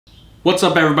What's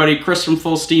up everybody, Chris from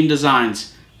Full Steam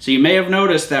Designs. So you may have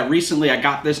noticed that recently I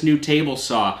got this new table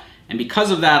saw, and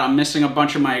because of that I'm missing a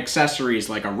bunch of my accessories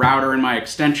like a router in my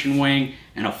extension wing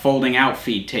and a folding out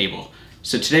feed table.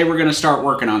 So today we're going to start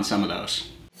working on some of those.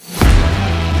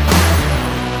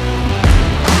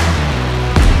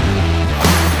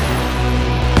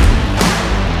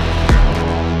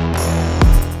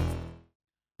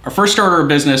 Our first order of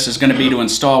business is going to be to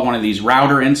install one of these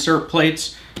router insert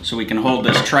plates so we can hold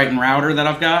this Triton router that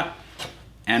I've got.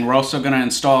 And we're also going to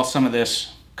install some of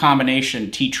this combination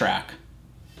T-track.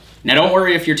 Now don't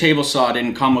worry if your table saw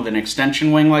didn't come with an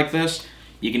extension wing like this.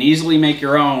 You can easily make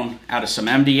your own out of some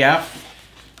MDF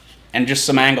and just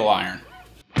some angle iron.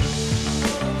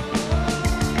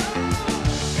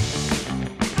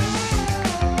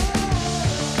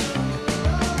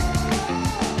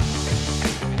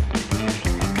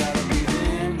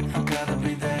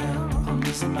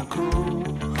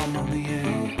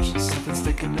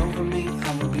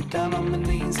 Down on my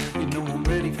knees, you know I'm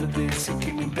ready for this. You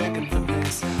keep me begging for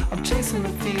this. I'm chasing the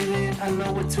feeling, I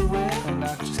know what to wear, and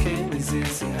I just can't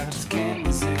resist. Yeah, I just can't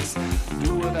resist.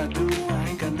 Do what I do, I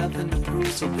ain't got nothing to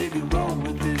prove. So baby, roll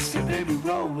with this. Yeah, baby,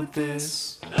 roll with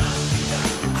this.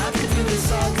 I could do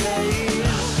this all day.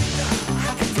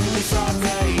 I could do this all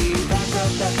day. Back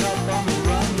up, I'ma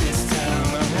run this town.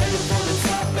 I'm headed for the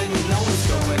top, and you know it's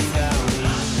going down.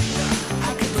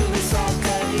 I could do this all day.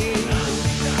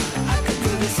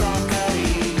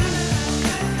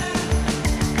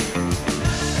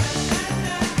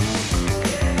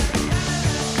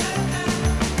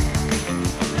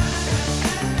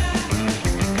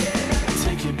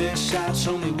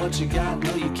 Show me what you got,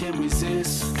 no you can't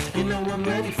resist. You know I'm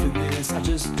ready for this, I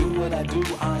just do what I do.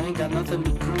 I ain't got nothing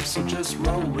to prove, so just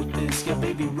roll with this. Yeah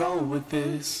baby, roll with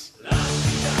this.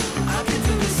 I can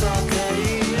do this all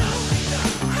day.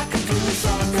 I can do this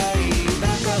all day.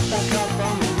 Back up,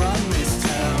 I'ma run this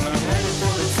town. I'm headed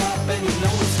for the top and you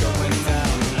know it's going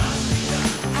down.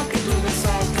 I can do this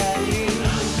all day.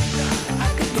 I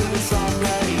can do this all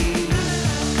day.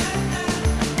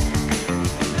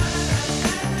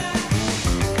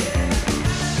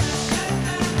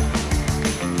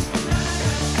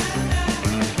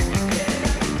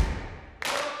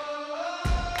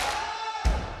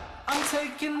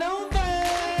 Taking over.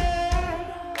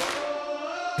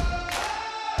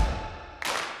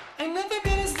 Ain't nothing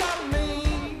gonna stop me.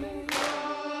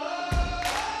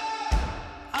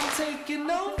 I'm taking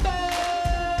over.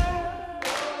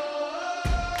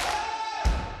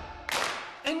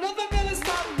 Ain't nothing gonna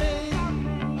stop me.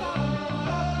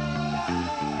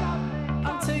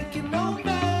 I'm taking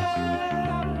over.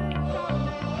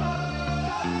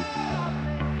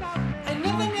 Ain't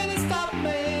nothing gonna stop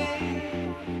me.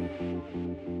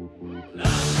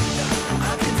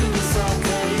 I can do this all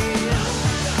day.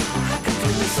 I can do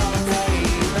this all day.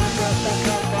 Back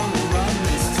up, I'ma run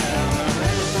this town. I'm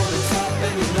headed for the top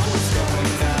and you know it's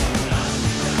going down.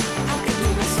 I can do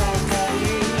this all day.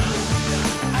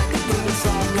 I can do this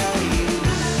all day.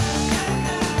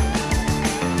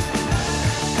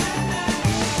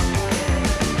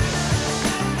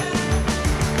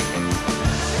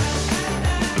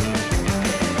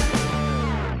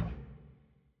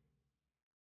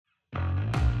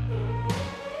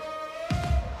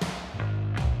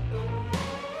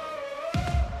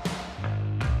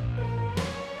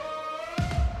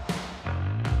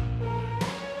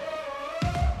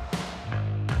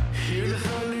 Hear the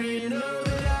thunder, you know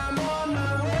that I'm on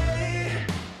my way.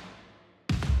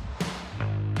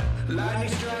 Lightning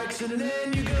strikes and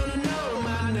then you're gonna know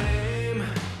my name.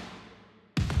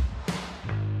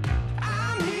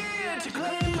 I'm here to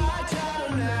claim my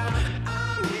title now.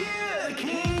 I'm here, the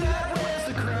king that wears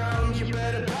the crown. You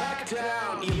better back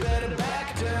down, you better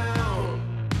back down.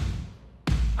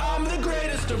 I'm the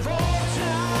greatest of all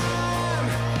time.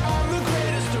 I'm the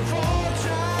greatest of all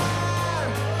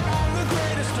time. I'm the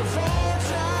greatest of all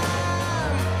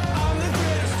time. I'm the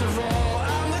greatest of all.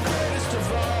 I'm the greatest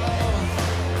of all.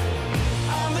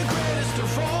 I'm the greatest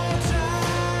of all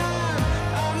time.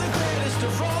 I'm the greatest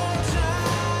of all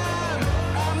time.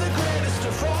 I'm the greatest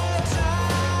of all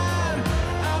time.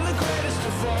 I'm the greatest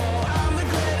of all. I'm the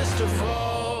greatest of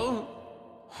all.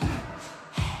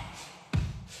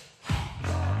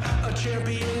 A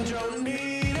champion don't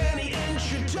need any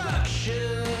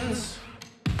introductions.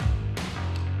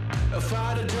 A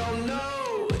fighter don't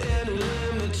know any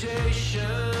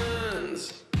limitations.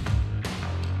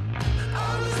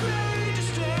 I was made to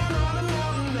stand on a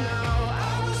mountain now.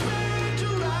 I was made to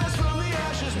rise from the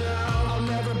ashes now. I'll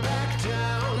never back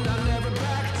down. I'll never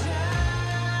back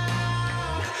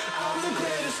down. I'm the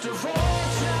greatest of all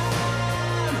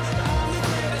time. I'm the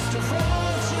greatest of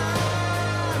all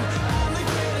time.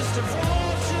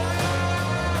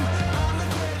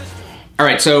 All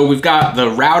right, so we've got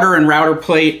the router and router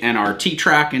plate and our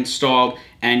T-track installed,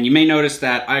 and you may notice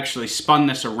that I actually spun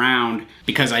this around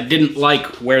because I didn't like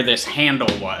where this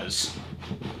handle was.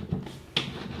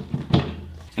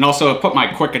 And also I put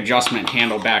my quick adjustment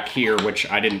handle back here, which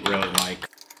I didn't really like.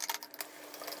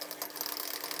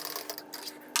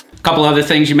 A couple other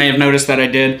things you may have noticed that I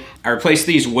did. I replaced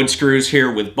these wood screws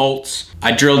here with bolts.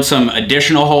 I drilled some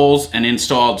additional holes and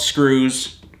installed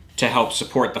screws to help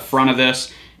support the front of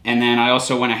this. And then I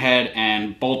also went ahead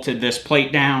and bolted this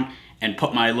plate down and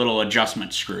put my little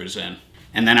adjustment screws in.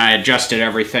 And then I adjusted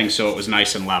everything so it was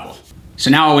nice and level.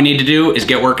 So now all we need to do is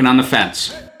get working on the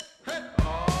fence.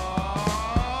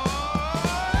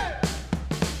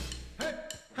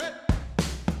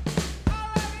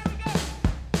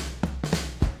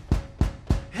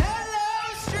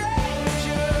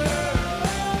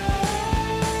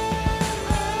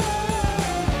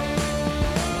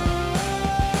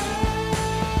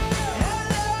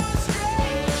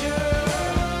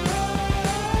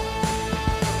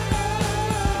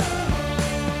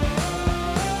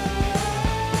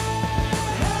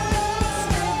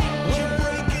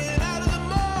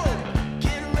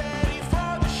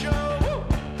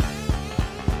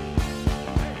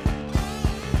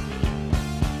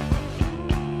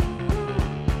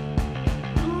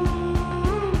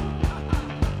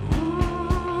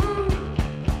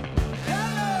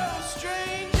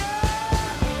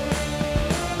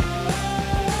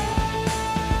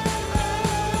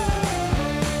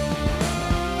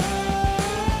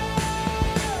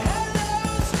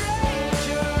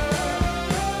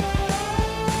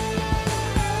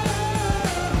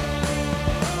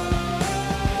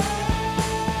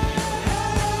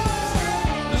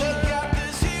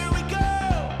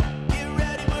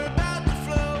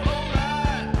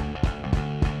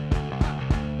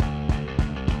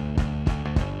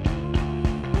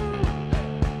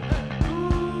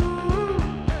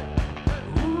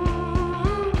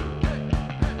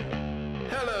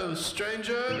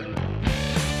 Stranger.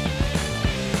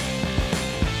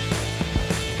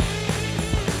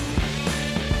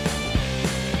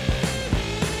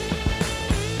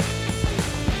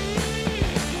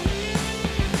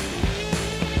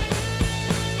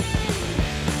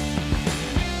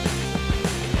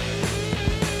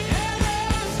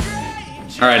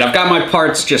 All right, I've got my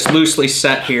parts just loosely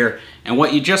set here, and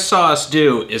what you just saw us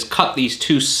do is cut these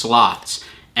two slots.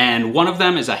 And one of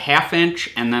them is a 1/2 inch,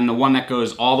 and then the one that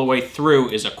goes all the way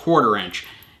through is a 1/4 inch.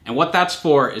 And what that's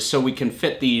for is so we can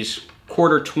fit these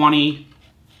 1/4-20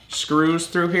 screws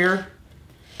through here,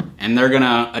 and they're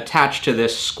gonna attach to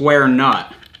this square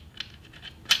nut.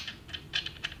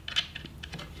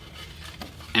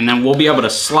 And then we'll be able to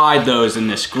slide those in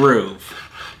this groove.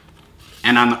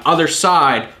 And on the other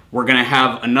side, we're gonna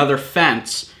have another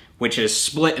fence, which is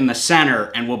split in the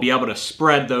center, and we'll be able to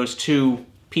spread those two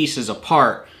pieces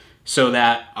apart so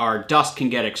that our dust can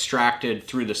get extracted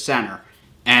through the center.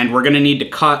 And we're gonna need to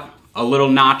cut a little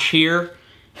notch here,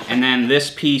 and then this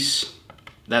piece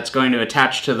that's going to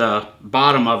attach to the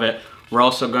bottom of it, we're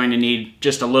also going to need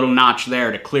just a little notch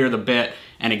there to clear the bit,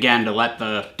 and again to let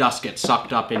the dust get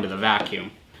sucked up into the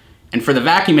vacuum. And for the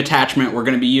vacuum attachment, we're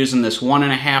gonna be using this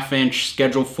 1.5 inch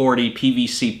Schedule 40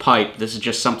 PVC pipe. This is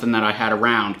just something that I had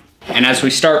around. And as we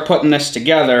start putting this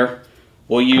together,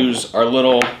 we'll use our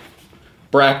little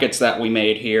brackets that we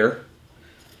made here.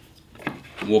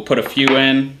 We'll put a few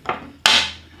in.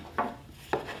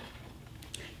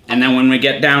 And then when we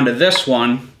get down to this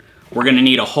one, we're gonna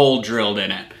need a hole drilled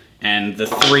in it. And the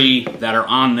 3 that are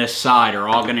on this side are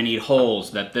all gonna need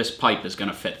holes that this pipe is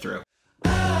gonna fit through.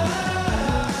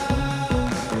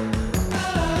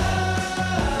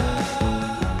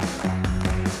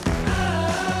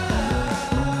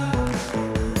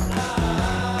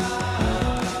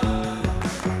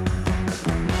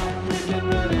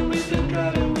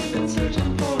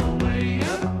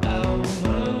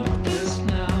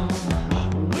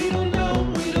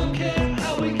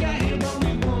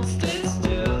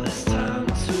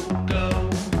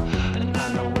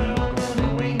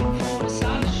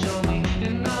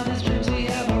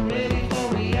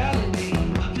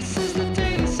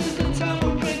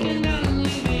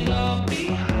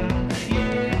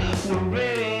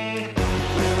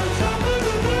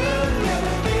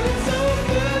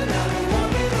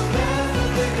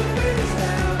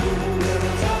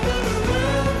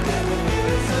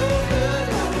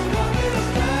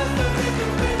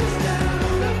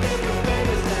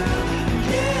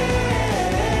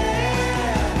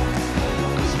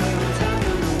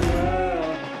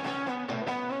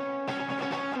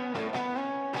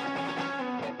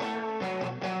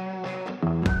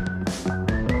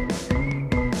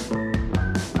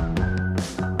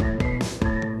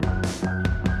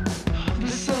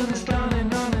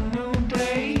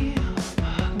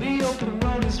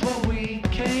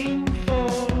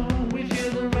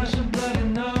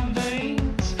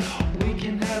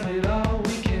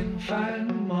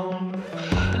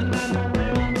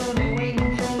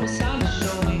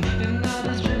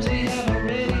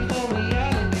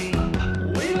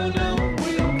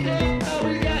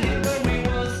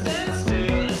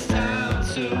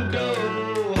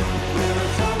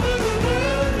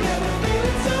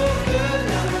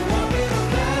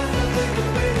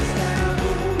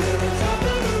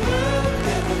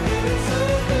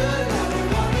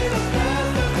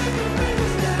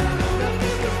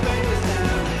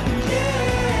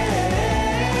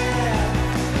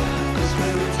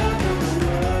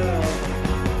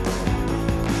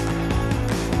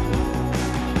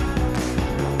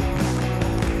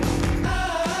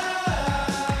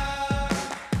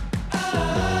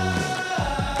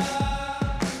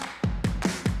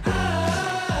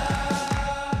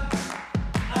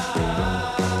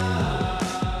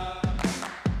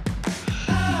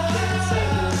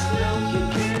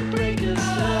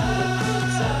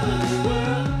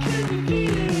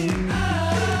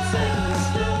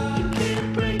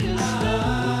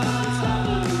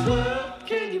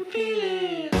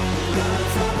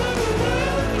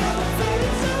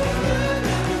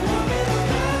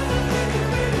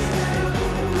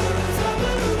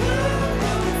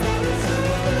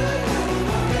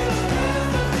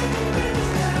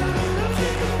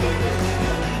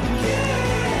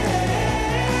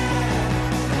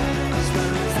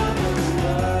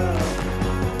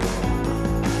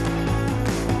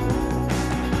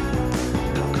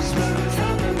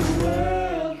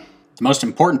 The most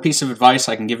important piece of advice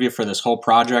I can give you for this whole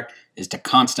project is to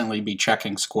constantly be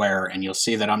checking square, and you'll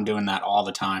see that I'm doing that all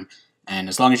the time. And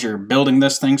as long as you're building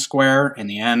this thing square, in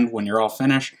the end, when you're all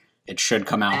finished, it should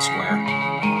come out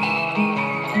square.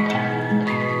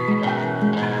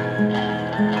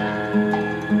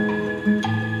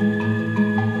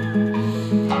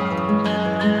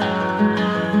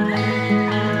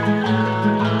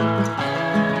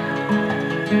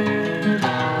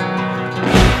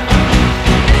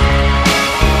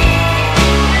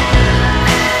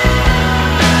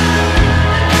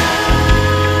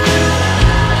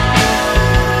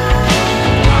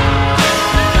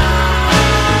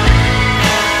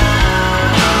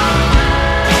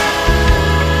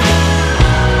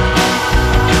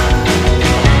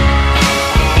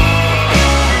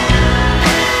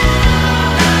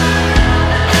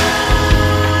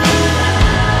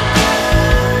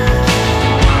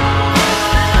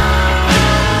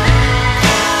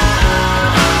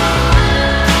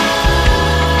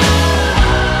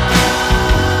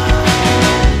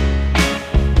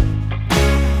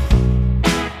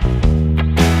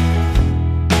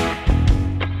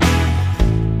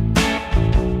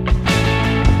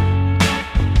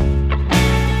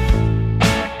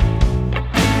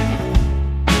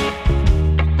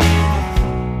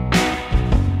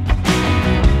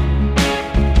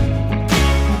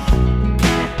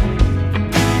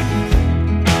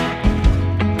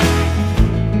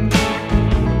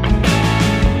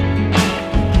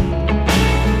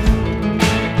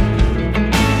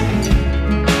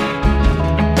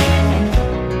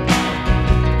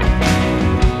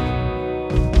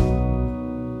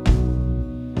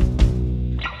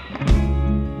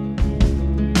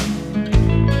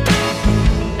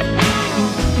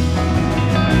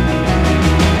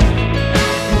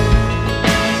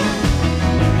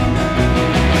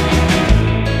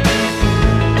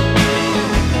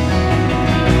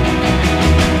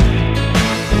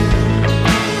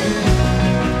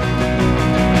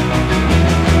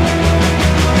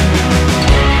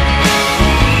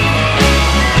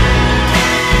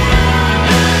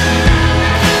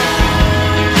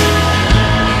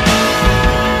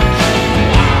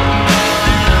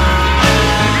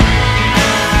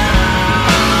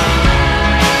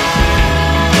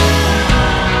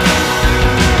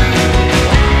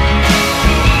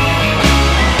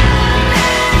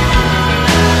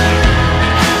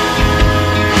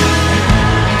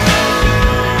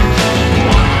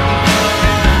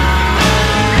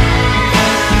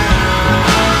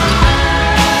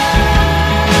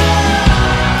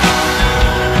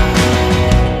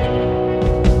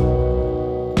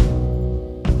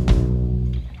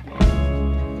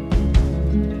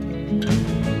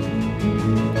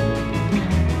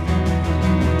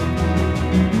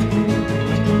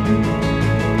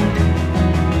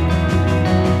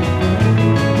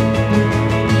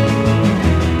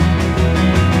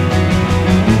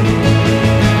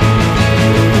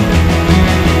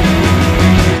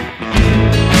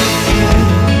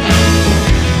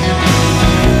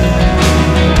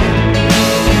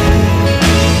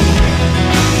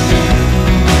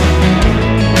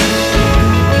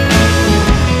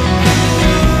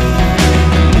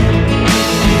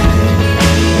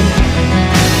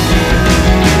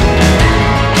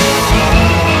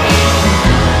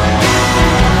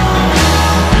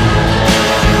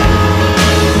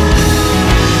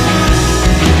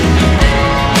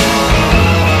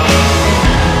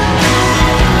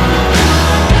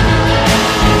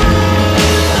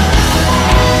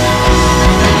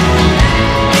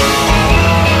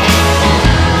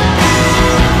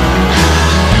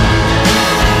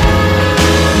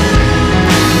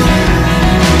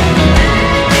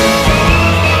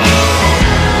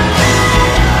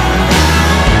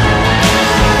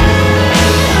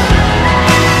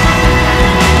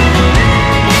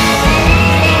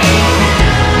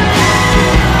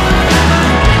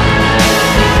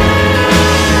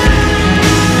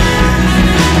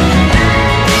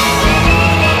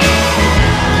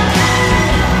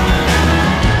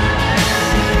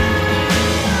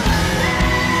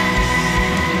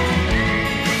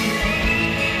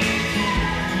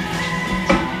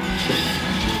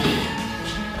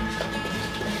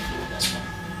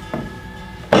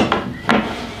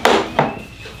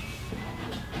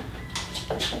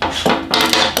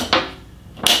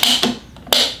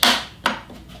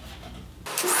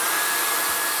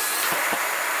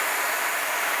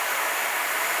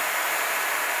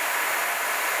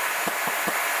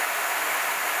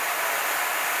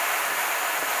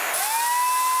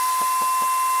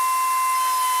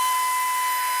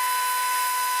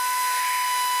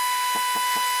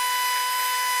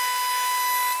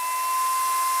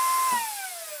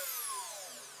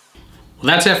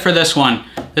 Well, that's it for this one.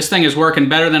 This thing is working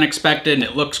better than expected and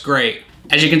it looks great.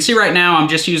 As you can see right now, I'm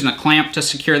just using a clamp to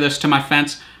secure this to my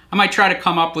fence. I might try to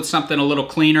come up with something a little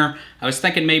cleaner. I was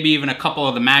thinking maybe even a couple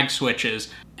of the mag switches.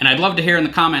 And I'd love to hear in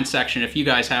the comments section if you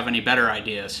guys have any better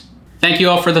ideas. Thank you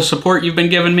all for the support you've been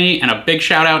giving me, and a big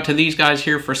shout out to these guys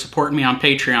here for supporting me on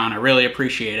Patreon. I really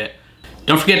appreciate it.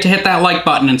 Don't forget to hit that like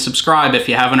button and subscribe if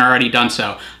you haven't already done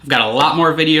so. I've got a lot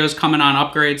more videos coming on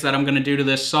upgrades that I'm going to do to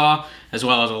this saw, as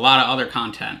well as a lot of other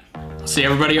content. I'll see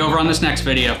everybody over on this next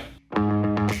video.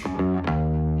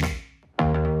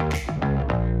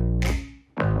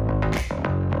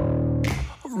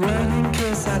 Running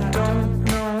 'cause I don't